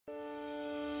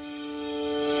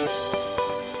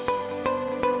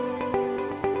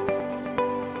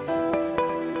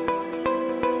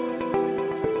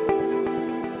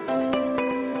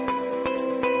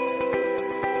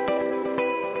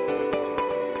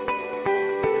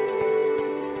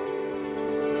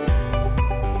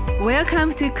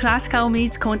Welcome to Classical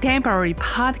Meets Contemporary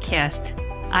podcast.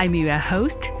 I'm your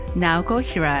host, Naoko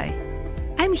Hirai.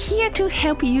 I'm here to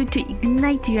help you to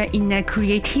ignite your inner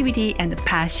creativity and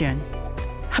passion.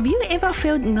 Have you ever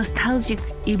felt nostalgic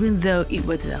even though it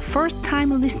was the first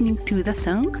time listening to the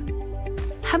song?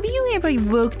 Have you ever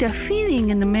evoked a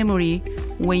feeling and a memory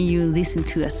when you listen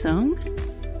to a song?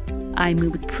 I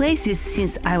moved places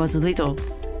since I was little.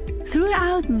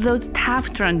 Throughout those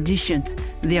tough transitions,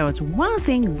 there was one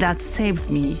thing that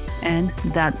saved me, and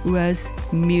that was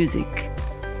music.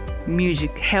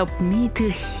 Music helped me to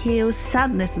heal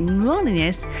sadness and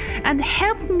loneliness and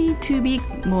helped me to be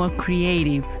more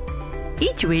creative.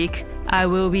 Each week, I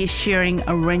will be sharing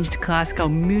arranged classical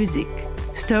music,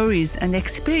 stories, and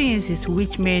experiences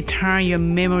which may turn your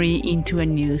memory into a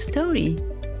new story.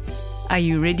 Are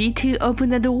you ready to open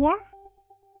the door?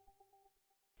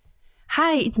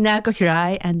 Hi, it's Naoko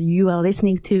Hirai, and you are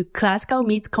listening to Classical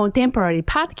Meets Contemporary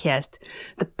podcast,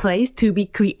 the place to be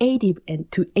creative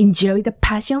and to enjoy the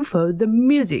passion for the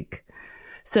music.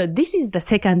 So this is the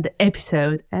second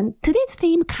episode, and today's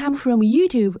theme comes from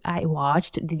YouTube I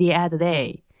watched the other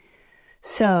day.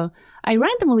 So I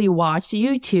randomly watched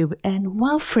YouTube, and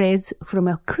one phrase from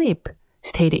a clip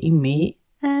stayed in me,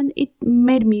 and it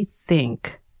made me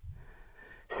think.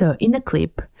 So in the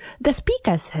clip, the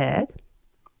speaker said,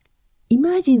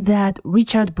 "Imagine that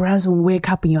Richard Branson wake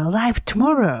up in your life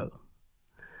tomorrow."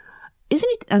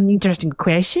 Isn't it an interesting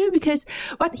question? Because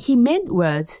what he meant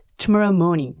was tomorrow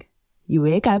morning, you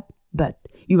wake up, but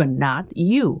you are not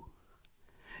you.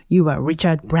 You are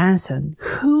Richard Branson,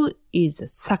 who is a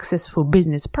successful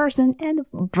business person and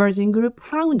Virgin Group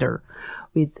founder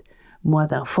with more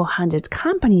than 400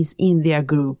 companies in their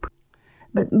group.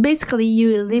 But basically,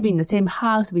 you live in the same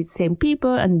house with same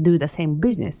people and do the same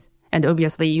business. And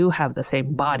obviously, you have the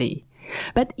same body.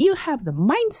 But you have the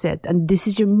mindset and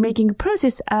decision-making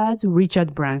process as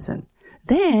Richard Branson.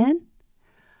 Then,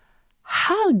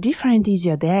 how different is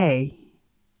your day?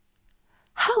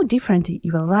 How different is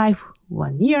your life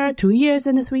 1 year, 2 years,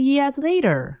 and 3 years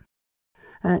later?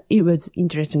 It was an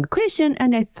interesting question,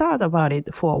 and I thought about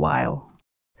it for a while.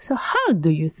 So how do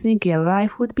you think your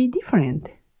life would be different?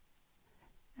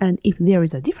 And if there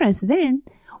is a difference, then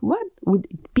what would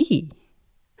it be?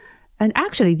 And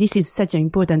actually, this is such an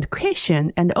important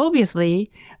question, and obviously,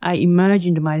 I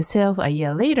imagined myself a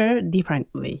year later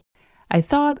differently. I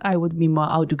thought I would be more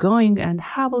outgoing and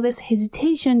have less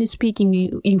hesitation speaking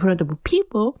in front of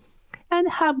people and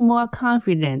have more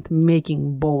confidence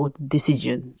making bold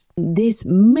decisions. This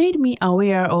made me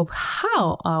aware of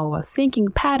how our thinking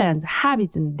patterns,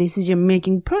 habits, and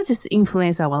decision-making process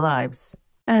influence our lives.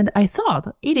 And I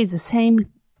thought it is the same.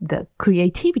 The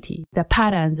creativity, the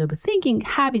patterns of thinking,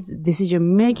 habits,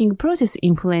 decision-making process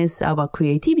influence our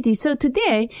creativity. So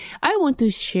today, I want to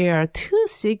share 2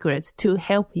 secrets to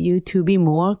help you to be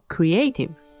more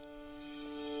creative.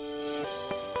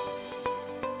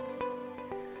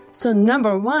 So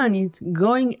number 1 is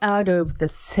going out of the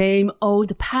same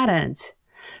old patterns.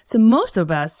 So most of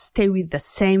us stay with the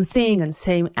same thing and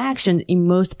same action in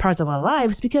most parts of our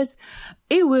lives because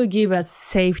it will give us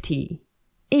safety,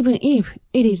 even if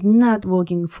it is not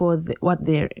working for what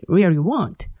they really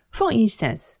want. For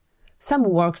instance, some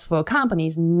works for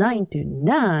companies 9 to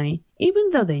 9, even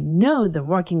though they know the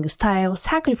working style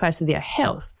sacrifices their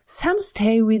health. Some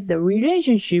stay with the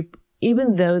relationship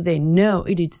even though they know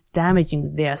it is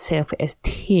damaging their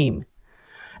self-esteem.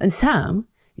 And some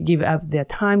give up their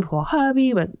time for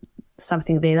hobby, but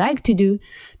something they like to do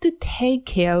to take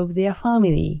care of their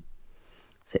family.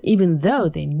 So even though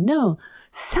they know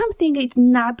something is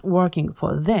not working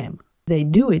for them, they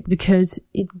do it because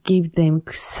it gives them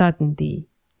certainty.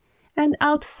 And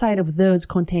outside of those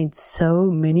contains so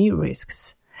many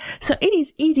risks. So it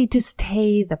is easy to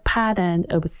stay the pattern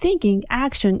of thinking,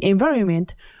 action,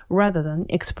 environment rather than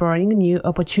exploring new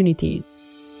opportunities.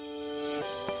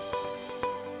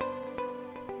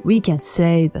 We can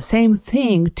say the same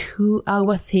thing to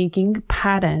our thinking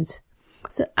patterns.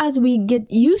 So as we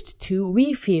get used to,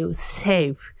 we feel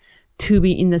safe to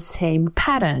be in the same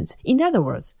patterns. In other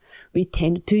words, we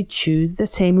tend to choose the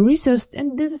same resource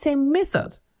and do the same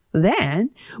method. Then,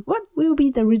 what will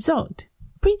be the result?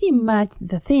 Pretty much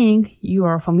the thing you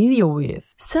are familiar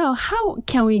with. So how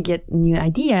can we get new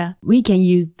idea? We can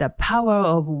use the power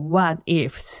of what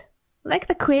ifs. Like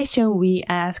the question we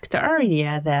asked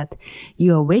earlier that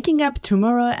you are waking up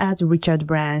tomorrow as Richard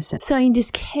Branson. So in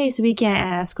this case, we can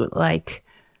ask like,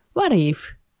 what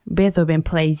if Beethoven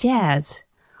plays jazz?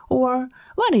 Or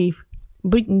what if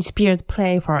Britney Spears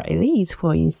play for Elise,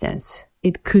 for instance?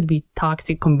 It could be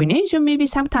toxic combination maybe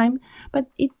sometime, but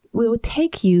it will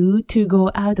take you to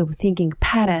go out of thinking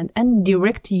pattern and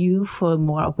direct you for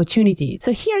more opportunities.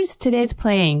 So here's today's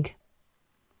playing.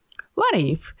 What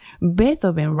if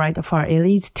Beethoven wrote for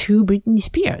Elise to Britney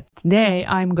Spears? Today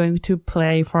I'm going to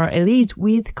play for Elise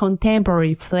with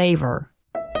contemporary flavor.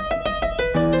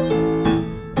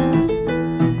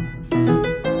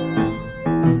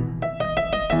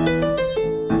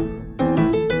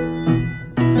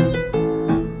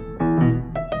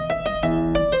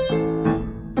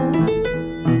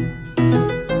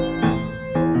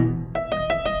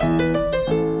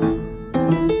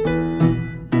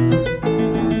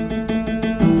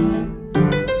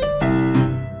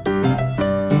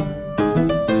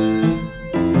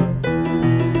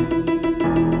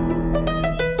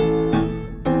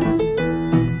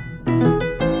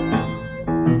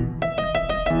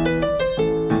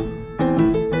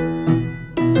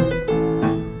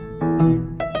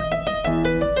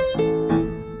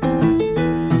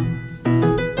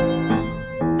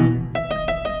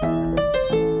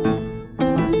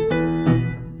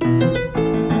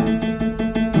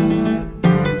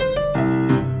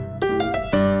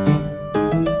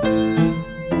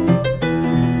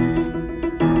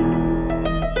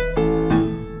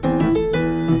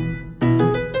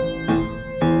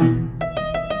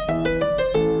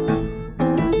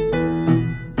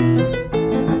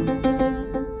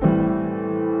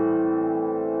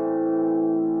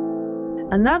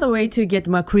 Another way to get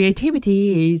more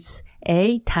creativity is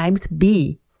A times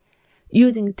B.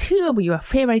 Using two of your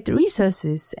favorite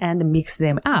resources and mix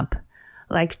them up.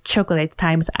 Like chocolate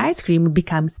times ice cream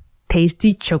becomes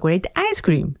tasty chocolate ice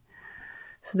cream.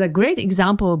 So the great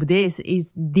example of this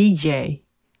is DJ.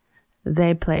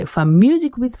 They play fun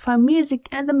music with fun music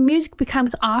and the music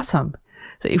becomes awesome.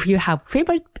 So if you have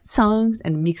favorite songs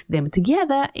and mix them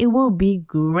together, it will be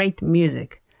great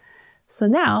music. So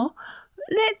now,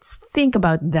 let's think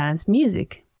about dance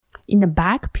music. In the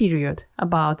back period,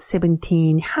 about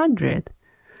 1700,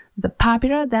 the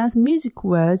popular dance music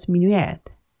was minuet.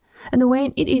 And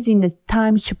when it is in the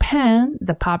time Japan,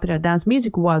 the popular dance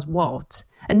music was waltz.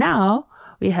 And now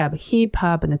we have hip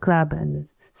hop and club and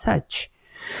such.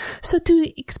 So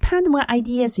to expand more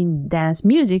ideas in dance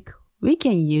music, we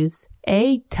can use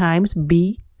A times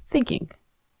B thinking.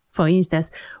 For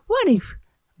instance, what if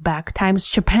Bach times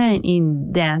Chopin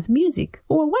in dance music?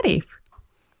 Or what if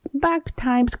Bach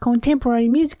times contemporary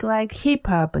music like hip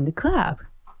hop and club?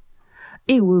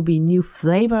 It will be new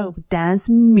flavor of dance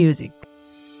music.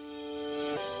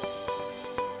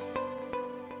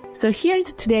 So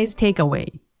here's today's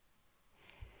takeaway.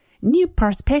 New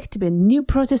perspective and new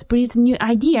process breeds new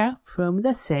idea from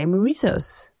the same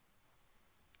resource.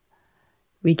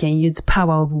 We can use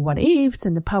power of what ifs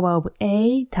and the power of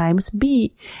A times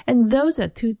B. And those are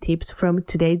two tips from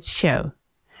today's show.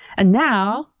 And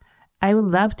now, I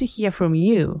would love to hear from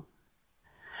you.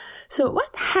 So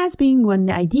what has been one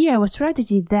idea or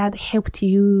strategy that helped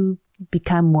you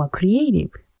become more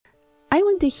creative? I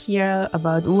want to hear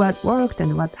about what worked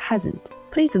and what hasn't.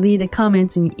 Please leave the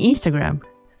comments in Instagram.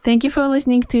 Thank you for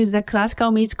listening to the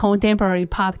Classical Meets Contemporary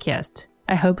podcast.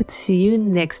 I hope to see you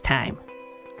next time.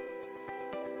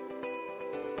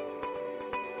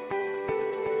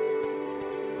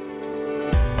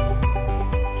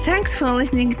 Thanks for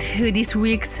listening to this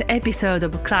week's episode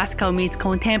of Classical Meets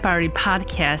Contemporary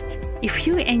podcast. If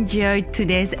you enjoyed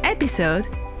today's episode,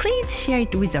 please share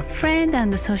it with a friend on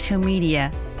the social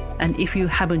media. And if you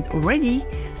haven't already,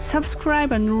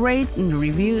 subscribe and rate and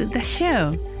review the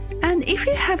show. And if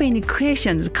you have any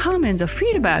questions, comments, or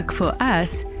feedback for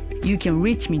us, you can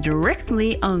reach me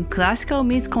directly on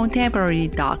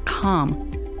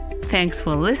classicalmeetscontemporary.com. Thanks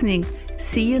for listening.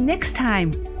 See you next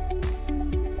time.